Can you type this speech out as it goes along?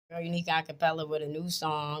Unique Acapela with a new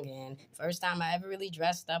song, and first time I ever really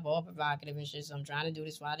dressed up all provocative and shit. So I'm trying to do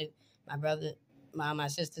this while my brother, my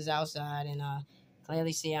sister's outside, and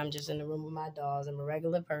clearly see I'm just in the room with my dolls. I'm a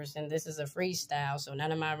regular person. This is a freestyle, so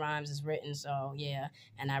none of my rhymes is written. So yeah,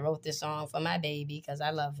 and I wrote this song for my baby because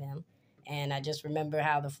I love him, and I just remember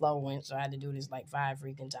how the flow went, so I had to do this like 5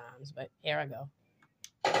 freaking times. But here I go.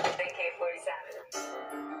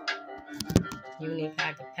 Unique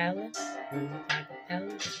Acapela, Unique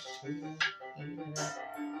Acapela.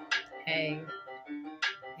 Hey,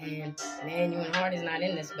 and Menuhin Hart is not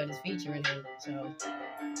in this, but it's featuring him. So,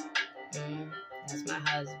 that's my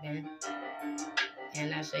husband,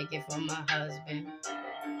 and I shake it for my husband.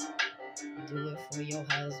 Do it for your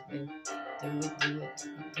husband.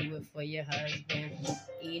 Do it for your husband.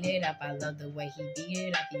 Eat it up. I love the way he beat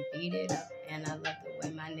it up. He beat it up, and I love the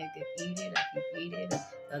way my nigga eat it up. He beat it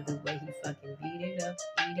up. Love the way he fucking beat it up.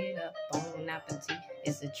 Eat it up. Bon appetit.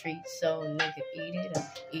 It's a treat, so nigga eat it up.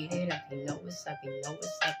 Eat it up. He know what's up. He know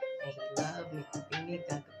what's up, and he love me. Unique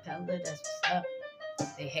Acapela. That's what's up.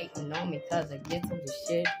 They hating on me cause I get to the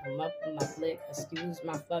shit. I'm up in my clique. Excuse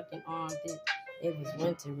my fucking armpit. It was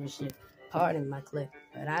winter and shit. Pardon my clip,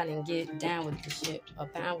 but I didn't get down with the shit or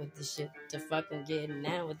pound with the shit to fucking get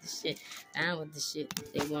down with the shit, down with the shit.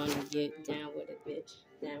 They wanna get down with a bitch,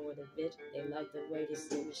 down with a bitch. They love the way they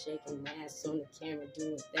see me shaking my ass on the camera,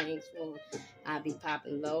 doing things for them. I be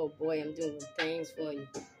popping low, boy, I'm doing things for you.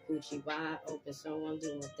 Gucci wide open, so I'm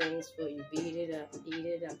doing things for you. Beat it up, eat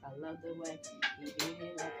it up. I love the way he beat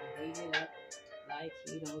it up, he beat it up like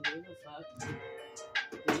he don't give a fuck.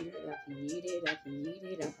 Eat it up, he eat it up, he eat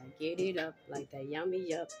it up. I get it up like that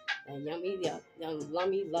yummy up, them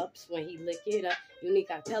lummy lups when he lick it up. Unique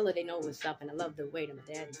Acapela, they know what's up, and I love the way them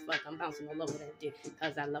daddy fuck. I'm bouncing all over that dick,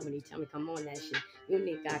 cause I love when he tell me come on that shit.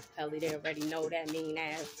 Unique Acapela, they already know that mean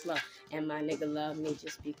ass flow. And my nigga love me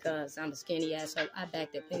just because I'm a skinny asshole. I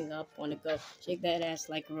back that thing up on the go, shake that ass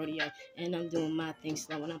like a rodeo, and I'm doing my thing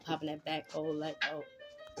slow, and I'm popping that back hole like oh.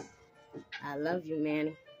 I love you,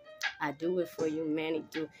 Manny. I do it for you, Manny.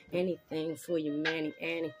 Do anything for you, Manny,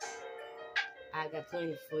 Annie. I got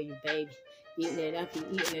plenty for you, baby. Eating it up, he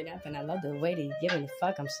eating it up, and I love the way that he giving the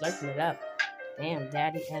fuck. I'm slurping it up. Damn,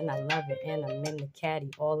 daddy, and I love it, and I'm in the caddy,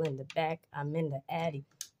 all in the back. I'm in the addy.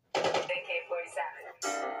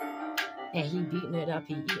 And he beating it up,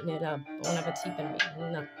 he eating it up. Bon appetit, and eating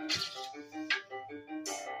it up.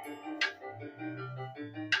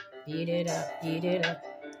 Beat it up, eat it up.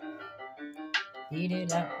 Eat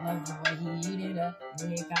it up, love the way he eat it up.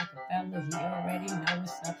 Unique Acapela, he already know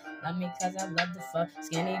what's up. Love me cause I love the fuck.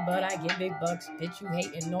 Skinny but I get big bucks. Bitch, you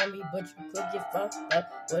hating on me, but you could get fucked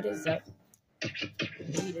up. What is up?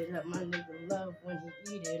 Eat it up, my nigga love when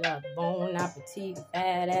he eat it up. Bon appetit,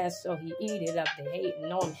 fat ass, so he eat it up. They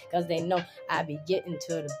hating on me, cause they know I be getting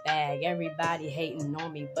to the bag. Everybody hating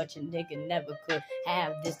on me, but your nigga never could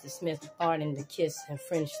have this dismissed. Pardon the kiss and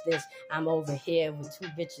French this. I'm over here with 2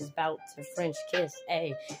 bitches bout to French kiss.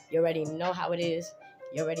 Hey, you already know how it is.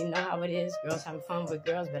 You already know how it is. Girls having fun with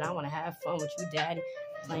girls, but I want to have fun with you, daddy.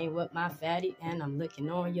 Playing with my fatty, and I'm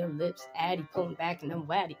licking on your lips. Addy pulling back and them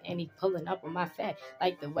waddy, and he pulling up on my fat.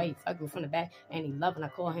 Like the way he fucking from the back, and he loving, I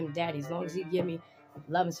call him daddy. As long as he give me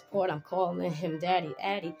love and support, I'm calling him daddy,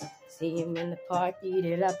 Addy. See him in the park, eat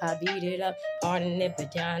it up, I beat it up. Pardon it,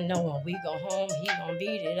 but y'all know when we go home, he gon'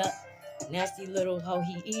 beat it up. Nasty little hoe,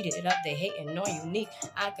 he eat it up. They hating on Unique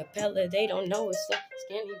Acapela, they don't know it's so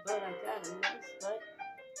skinny, but I got a nice butt.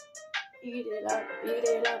 Eat it up, beat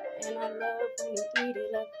it up, and I love when you eat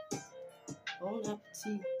it up. Bon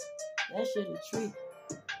appetit, that shit a treat.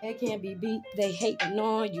 It can't be beat, they hating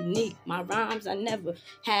on Unique. My rhymes I never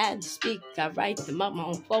had to speak. I write them up my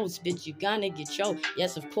own quotes, bitch, you gonna get choked.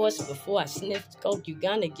 Yes, of course, before I sniff coke, you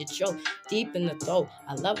gonna get choked. Deep in the throat,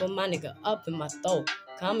 I love when my nigga up in my throat.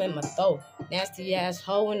 Come in my throat, nasty ass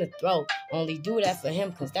hoe in the throat. Only do that for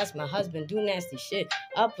him, cause that's my husband, do nasty shit.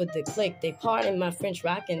 Up with the click, they pardon my French,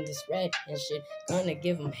 rockin' this red and shit. Gonna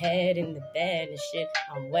give him head in the bed and shit.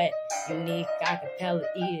 I'm wet, Unique Acapela,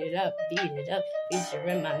 eat it up, beat it up.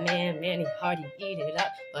 Featuring my man, Menuhin Hart, eat it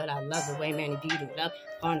up. But I love the way Manny beat it up.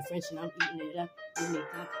 Pardon French and I'm eating it up. Unique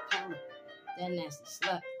Acapela, that nasty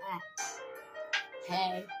slut.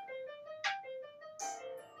 Hey.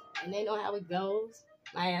 And they know how it goes.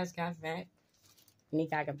 My ass got fat.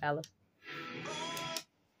 Unique Acapela.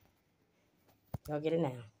 Go get it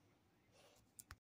now.